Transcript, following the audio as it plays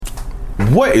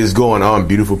What is going on,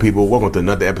 beautiful people? Welcome to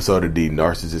another episode of the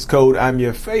Narcissist Code. I'm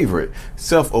your favorite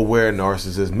self-aware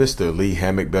narcissist, Mr. Lee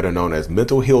Hammock, better known as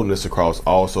Mental Healness across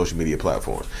all social media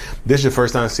platforms. This is your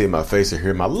first time seeing my face or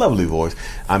hearing my lovely voice.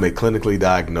 I'm a clinically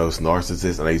diagnosed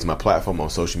narcissist, and I use my platform on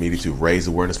social media to raise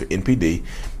awareness for NPD,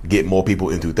 get more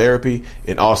people into therapy,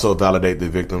 and also validate the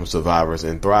victims, survivors,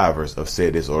 and thrivers of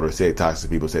said disorder, said toxic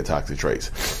people, said toxic traits.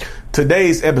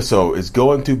 Today's episode is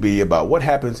going to be about what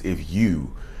happens if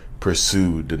you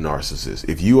pursue the narcissist.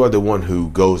 If you are the one who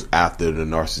goes after the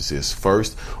narcissist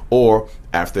first, or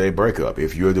after a breakup,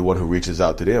 if you're the one who reaches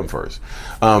out to them first.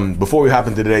 Before we hop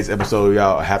into today's episode,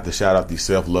 y'all, I have to shout out the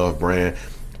self-love brand.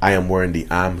 I am wearing the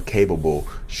I'm Capable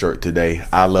shirt today.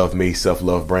 I love me,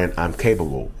 self-love brand. I'm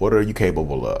capable. What are you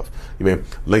capable of? You mean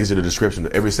links in the description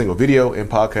of every single video and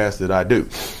podcast that I do.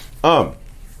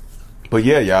 But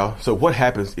yeah, y'all. So what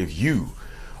happens if you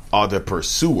are the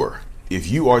pursuer? If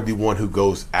you are the one who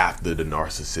goes after the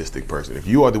narcissistic person, if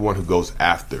you are the one who goes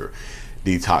after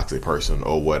the toxic person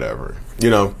or whatever,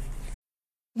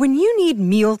 When you need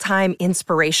mealtime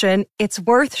inspiration, it's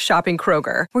worth shopping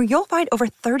Kroger, where you'll find over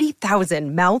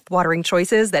 30,000 mouth-watering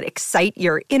choices that excite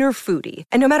your inner foodie.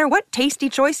 And no matter what tasty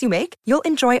choice you make, you'll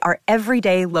enjoy our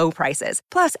everyday low prices,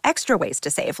 plus extra ways to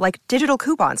save, like digital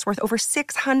coupons worth over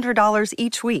 $600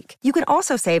 each week. You can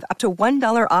also save up to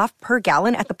 $1 off per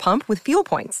gallon at the pump with fuel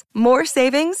points. More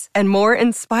savings and more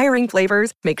inspiring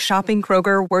flavors make shopping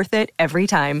Kroger worth it every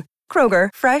time. Kroger,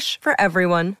 fresh for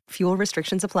everyone. Fuel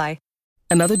restrictions apply.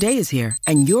 Another day is here,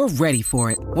 and you're ready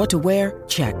for it. What to wear?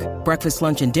 Check. Breakfast,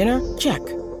 lunch, and dinner? Check.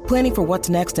 Planning for what's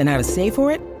next and how to save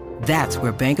for it? That's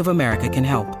where Bank of America can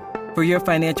help. For your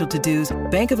financial to-dos,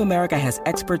 Bank of America has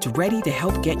experts ready to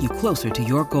help get you closer to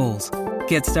your goals.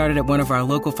 Get started at one of our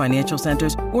local financial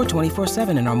centers or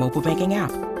 24/7 in our mobile banking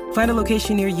app. Find a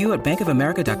location near you at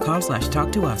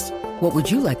bankofamerica.com/talktous. What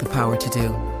would you like the power to do?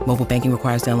 Mobile banking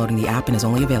requires downloading the app and is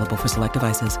only available for select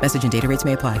devices. Message and data rates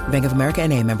may apply. Bank of America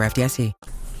N.A., member FDIC.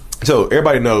 So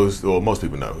everybody knows, or most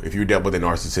people know, if you're dealt with a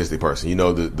narcissistic person, you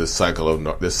know the cycle of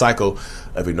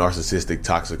a narcissistic,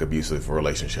 toxic, abusive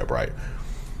relationship, right?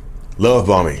 Love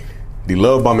bombing. The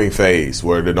love bombing phase,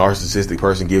 where the narcissistic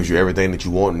person gives you everything that you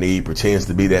want and need, pretends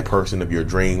to be that person of your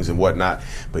dreams and whatnot,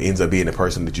 but ends up being the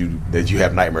person that you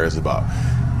have nightmares about.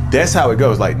 That's how it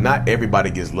goes. Like, not everybody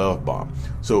gets love bombed.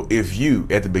 So if you,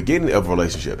 at the beginning of a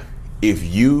relationship, if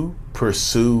you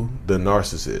pursue the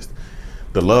narcissist,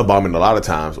 the love bombing a lot of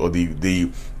times, or the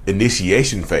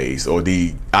initiation phase, or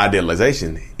the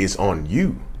idealization, is on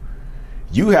you.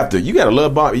 You got to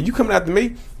love bomb. You coming after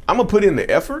me, I'm going to put in the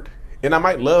effort, and I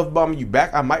might love bomb you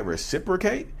back. I might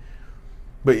reciprocate,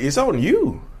 but it's on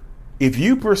you. If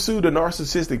you pursue the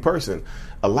narcissistic person,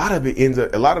 a lot of the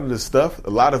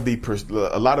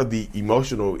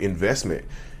emotional investment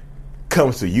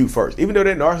comes to you first. Even though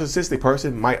that narcissistic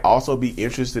person might also be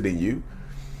interested in you,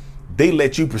 they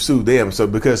let you pursue them. So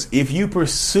because if you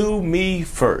pursue me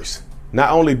first,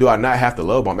 not only do I not have to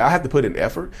love bomb you, I have to put in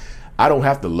effort. I don't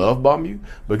have to love bomb you,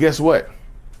 but guess what?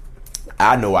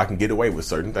 I know I can get away with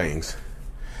certain things.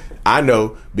 I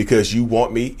know, because you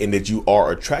want me and that you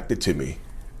are attracted to me,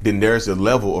 then there's a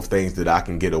level of things that I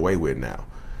can get away with now.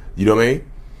 You know what I mean?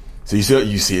 So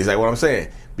you see exactly what I'm saying.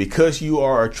 Because you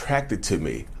are attracted to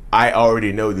me, I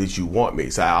already know that you want me.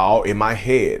 So in my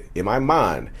head, in my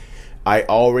mind, I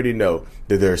already know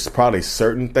that there's probably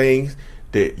certain things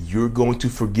that you're going to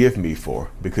forgive me for,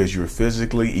 because you're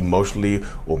physically, emotionally,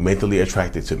 or mentally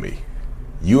attracted to me.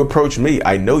 You approach me.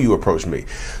 I know you approach me.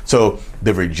 So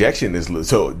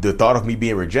the thought of me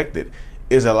being rejected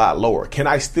is a lot lower. Can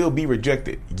I still be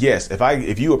rejected? Yes.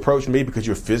 If you approach me because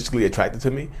you're physically attracted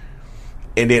to me,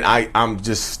 and then I'm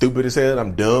just stupid as hell,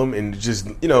 I'm dumb, and just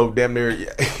damn near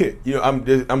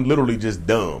I'm literally just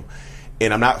dumb,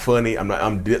 and I'm not funny, I'm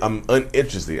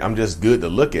uninteresting, I'm just good to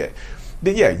look at,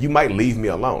 then yeah, you might leave me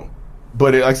alone.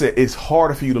 But like I said, it's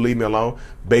harder for you to leave me alone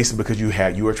basically because you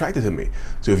are attracted to me.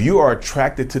 So if you are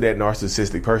attracted to that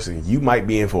narcissistic person, you might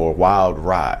be in for a wild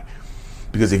ride.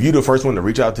 Because if you're the first one to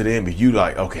reach out to them, if you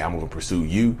like, okay, I'm going to pursue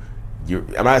you,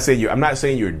 I'm not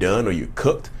saying you're done or you're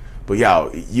cooked, but y'all,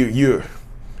 you're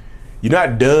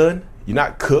not done, you're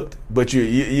not cooked, but you're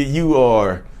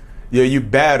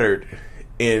battered,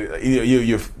 and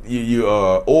you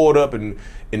are oiled up and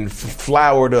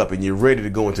floured up, and you're ready to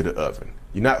go into the oven.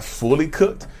 You're not fully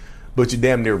cooked, but you're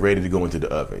damn near ready to go into the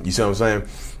oven. You see what I'm saying?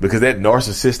 Because that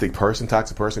narcissistic person,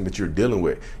 toxic person that you're dealing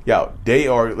with, y'all, they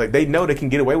know they can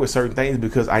get away with certain things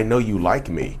because I know you like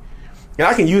me. And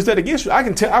I can use that against you.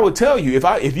 I would tell you,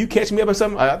 if you catch me up on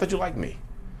something, I thought you liked me.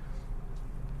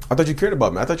 I thought you cared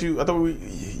about me. I thought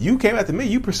you came after me.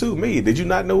 You pursued me. Did you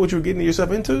not know what you were getting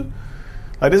yourself into?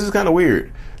 Like, this is kind of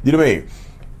weird. You know what I mean?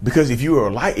 Because if you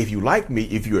like me,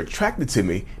 if you're attracted to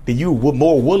me, then you're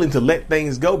more willing to let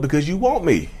things go because you want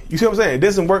me. You see what I'm saying? It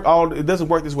doesn't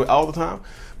work this way all the time,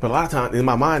 but a lot of times in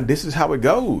my mind, this is how it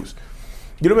goes.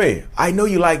 You know what I mean? I know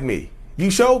you like me. You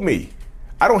showed me.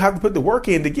 I don't have to put the work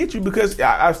in to get you because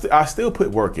I still put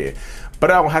work in,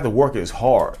 but I don't have to work as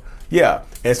hard. Yeah,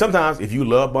 and sometimes if you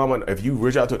love bomb, if you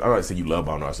reach out to, I'm not saying you love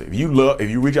bomb narcissist. If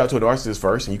you reach out to a narcissist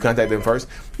first and you contact them first,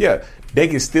 yeah, they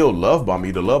can still love bomb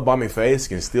you. The love bombing phase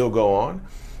can still go on,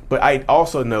 but I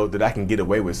also know that I can get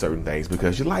away with certain things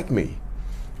because you like me.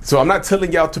 So I'm not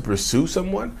telling y'all to pursue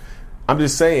someone. I'm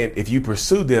just saying if you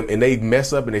pursue them and they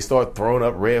mess up and they start throwing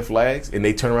up red flags and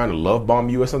they turn around and love bomb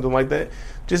you or something like that,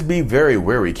 just be very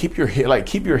wary. Keep your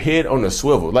head on the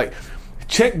swivel. Like,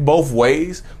 check both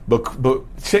ways, but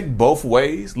check both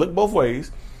ways, look both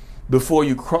ways before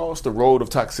you cross the road of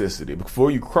toxicity,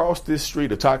 before you cross this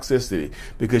street of toxicity,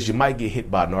 because you might get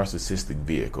hit by a narcissistic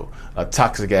vehicle, a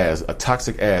toxic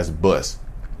ass bus,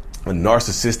 a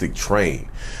narcissistic train.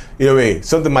 You know what I mean?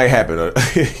 Something might happen.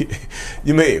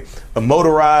 You mean a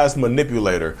motorized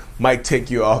manipulator might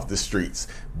take you off the streets.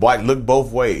 Look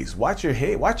both ways. Watch your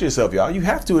head. Watch yourself, y'all. You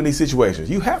have to in these situations.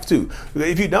 You have to.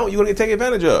 If you don't, you're going to get taken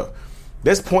advantage of.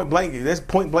 That's point blank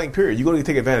period. You're going to get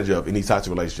taken advantage of in these types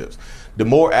of relationships. The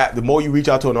more you reach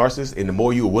out to a narcissist and the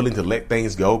more you're willing to let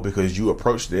things go because you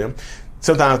approach them,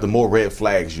 sometimes the more red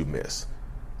flags you miss.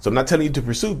 So I'm not telling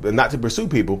you not to pursue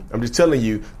people. I'm just telling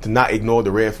you to not ignore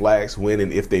the red flags when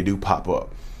and if they do pop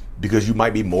up, because you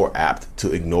might be more apt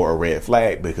to ignore a red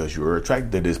flag because you're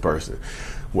attracted to this person.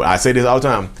 Well, I say this all the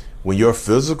time. When your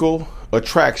physical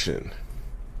attraction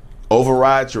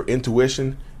overrides your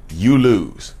intuition, you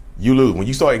lose. You lose. When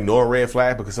you start ignoring red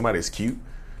flag because somebody's cute,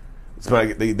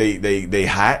 somebody they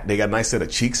hot, they got a nice set of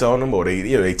cheeks on them, or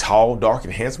they tall, dark,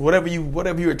 and handsome, whatever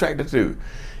you're attracted to.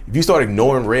 If you start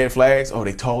ignoring red flags, oh,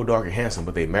 they tall, dark, and handsome,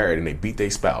 but they married and they beat their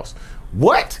spouse.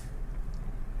 What?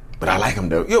 But I like them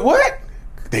though. Yeah, what?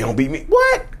 They don't beat me.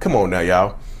 What? Come on now,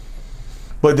 y'all.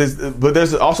 But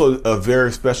there's also a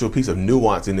very special piece of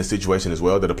nuance in this situation as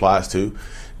well that applies to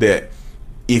that.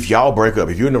 If y'all break up,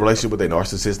 if you're in a relationship with a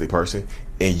narcissistic person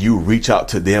and you reach out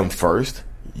to them first,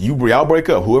 y'all break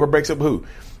up, whoever breaks up who,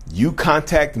 you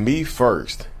contact me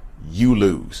first, you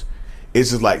lose. It's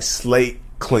just like slate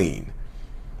clean.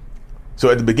 So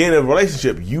at the beginning of a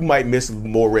relationship, you might miss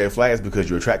more red flags because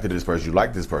you're attracted to this person, you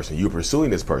like this person, you're pursuing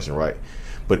this person, right?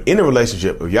 But in a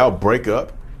relationship, if y'all break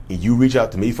up and you reach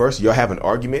out to me first, y'all have an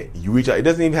argument, you reach out, it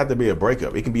doesn't even have to be a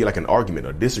breakup. It can be like an argument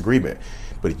or disagreement.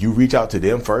 But if you reach out to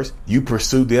them first, you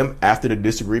pursue them after the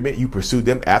disagreement, you pursue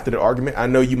them after the argument. I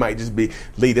know you might just be,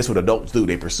 Lee, that's what adults do.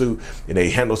 They pursue and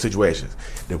they handle situations.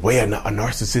 The way a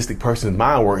narcissistic person's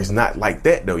mind works is not like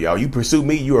that though, y'all. You pursue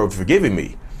me, you are forgiving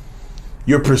me.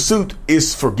 Your pursuit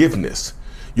is forgiveness.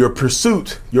 Your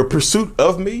pursuit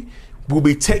of me will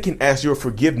be taken as your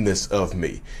forgiveness of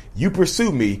me. You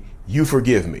pursue me, you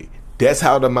forgive me. That's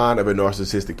how the mind of a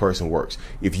narcissistic person works.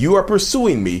 If you are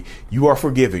pursuing me, you are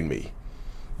forgiving me.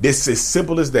 This is as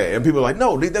simple as that. And people are like,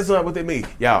 no, that's not what they mean.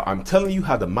 Y'all, I'm telling you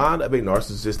how the mind of a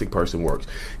narcissistic person works.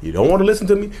 You don't want to listen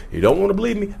to me. You don't want to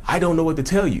believe me. I don't know what to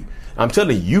tell you. I'm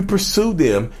telling you, you pursue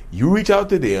them. You reach out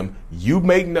to them. You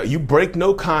break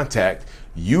no contact.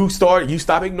 You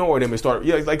stop ignoring them and start,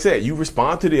 like I said, you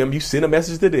respond to them. You send a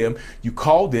message to them. You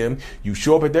call them. You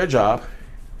show up at their job.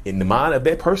 In the mind of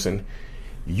that person,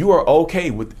 you are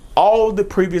okay with all the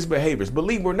previous behaviors.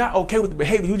 Believe we're not okay with the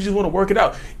behavior. You just want to work it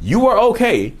out. You are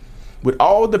okay with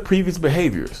all the previous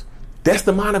behaviors. That's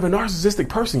the mind of a narcissistic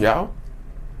person, y'all.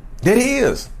 That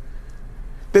is.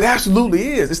 That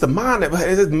absolutely is. It's the mind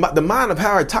of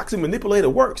how a toxic manipulator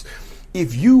works.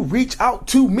 If you reach out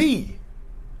to me,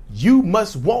 you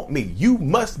must want me. You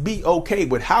must be okay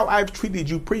with how I've treated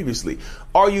you previously.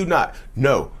 Are you not?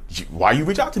 No. Why you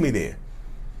reach out to me then?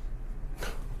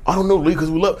 I don't know, Lee,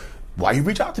 because we love. Why you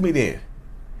reach out to me then?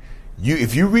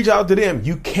 If you reach out to them,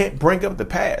 you can't bring up the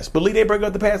past. Believe they bring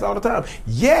up the past all the time.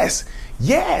 Yes,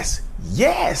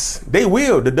 they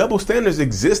will. The double standards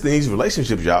exist in these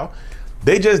relationships, y'all.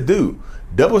 They just do.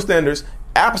 Double standards,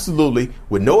 absolutely,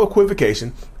 with no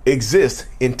equivocation, exist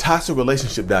in toxic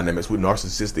relationship dynamics with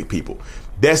narcissistic people.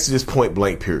 That's just point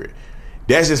blank, period.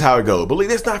 That's just how it goes. Believe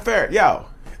that's not fair, y'all.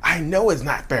 I know it's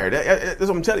not fair. That's what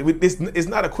I'm telling you. It's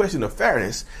not a question of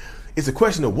fairness. It's a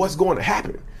question of what's going to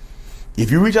happen.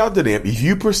 If you reach out to them, if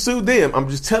you pursue them, I'm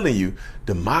just telling you,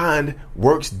 the mind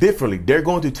works differently. They're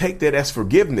going to take that as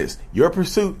forgiveness. Your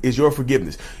pursuit is your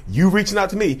forgiveness. You reaching out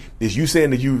to me is you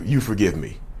saying that you forgive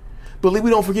me. Believe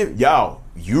we don't forgive y'all.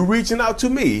 You reaching out to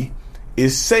me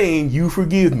is saying you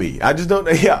forgive me. I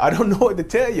don't know what to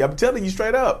tell you. I'm telling you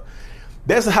straight up.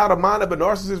 That's how the mind of a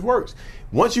narcissist works.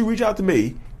 Once you reach out to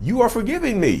me, you are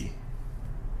forgiving me.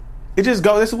 It just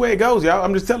goes. That's the way it goes, y'all.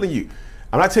 I'm just telling you.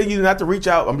 I'm not telling you not to reach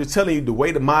out. I'm just telling you the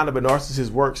way the mind of a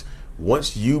narcissist works.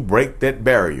 Once you break that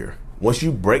barrier, once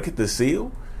you break the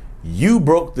seal, you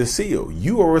broke the seal.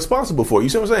 You are responsible for it. You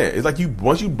see what I'm saying? It's like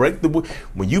when you break the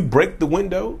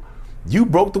window, you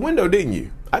broke the window, didn't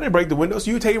you? I didn't break the window,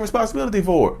 so you're taking responsibility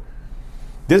for it.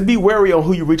 Just be wary on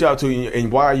who you reach out to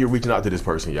and why you're reaching out to this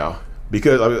person, y'all.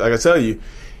 Because like I tell you,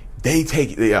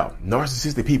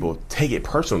 narcissistic people take it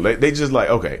personal. They just like,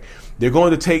 okay, they're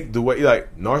going to take the way,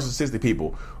 like narcissistic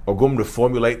people are going to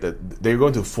formulate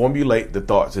the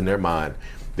thoughts in their mind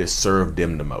that serve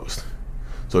them the most.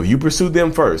 So if you pursue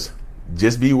them first,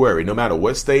 just be wary. No matter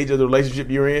what stage of the relationship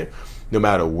you're in, no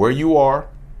matter where you are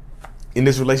in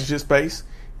this relationship space,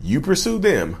 you pursue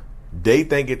them. They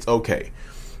think it's okay.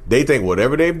 They think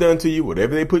whatever they've done to you,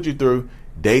 whatever they put you through,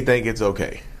 they think it's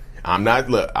okay. I'm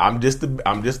just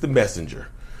the messenger.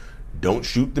 Don't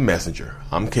shoot the messenger.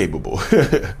 I'm capable.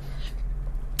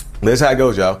 That's how it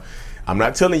goes, y'all. I'm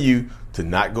not telling you to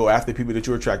not go after people that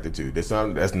you're attracted to. That's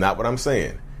not what I'm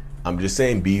saying. I'm just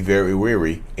saying be very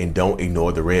wary and don't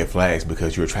ignore the red flags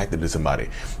because you're attracted to somebody.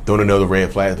 Don't ignore the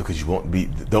red flags because you want to be.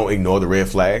 Don't ignore the red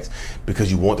flags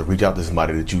because you want to reach out to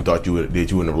somebody that you thought you were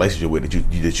in a relationship with,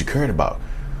 that you cared about.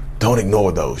 Don't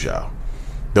ignore those, y'all.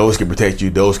 Those can protect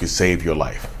you. Those can save your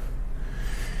life.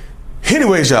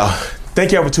 Anyways, y'all,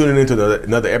 thank y'all for tuning in to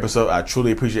another episode. I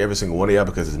truly appreciate every single one of y'all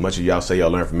because as much as y'all say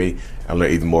y'all learn from me, I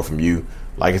learn even more from you.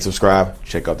 Like and subscribe.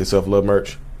 Check out the self-love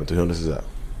merch. Until then, this is out.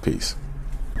 Peace.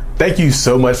 Thank you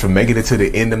so much for making it to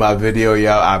the end of my video,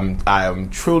 y'all. I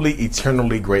am truly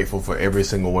eternally grateful for every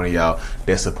single one of y'all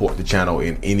that support the channel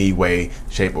in any way,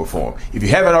 shape, or form. If you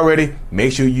haven't already,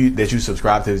 make sure that you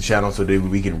subscribe to the channel so that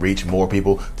we can reach more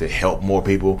people, to help more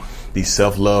people. The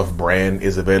self-love brand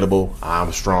is available.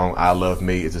 I'm strong. I love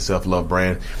me. It's a self-love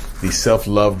brand. The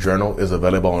self-love journal is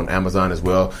available on Amazon as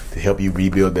well to help you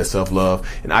rebuild that self-love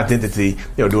and identity,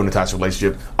 during the toxic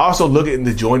relationship. Also, look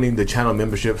into joining the channel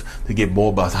memberships to get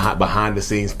more behind the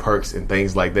scenes perks and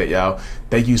things like that, y'all.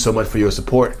 Thank you so much for your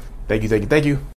support. Thank you.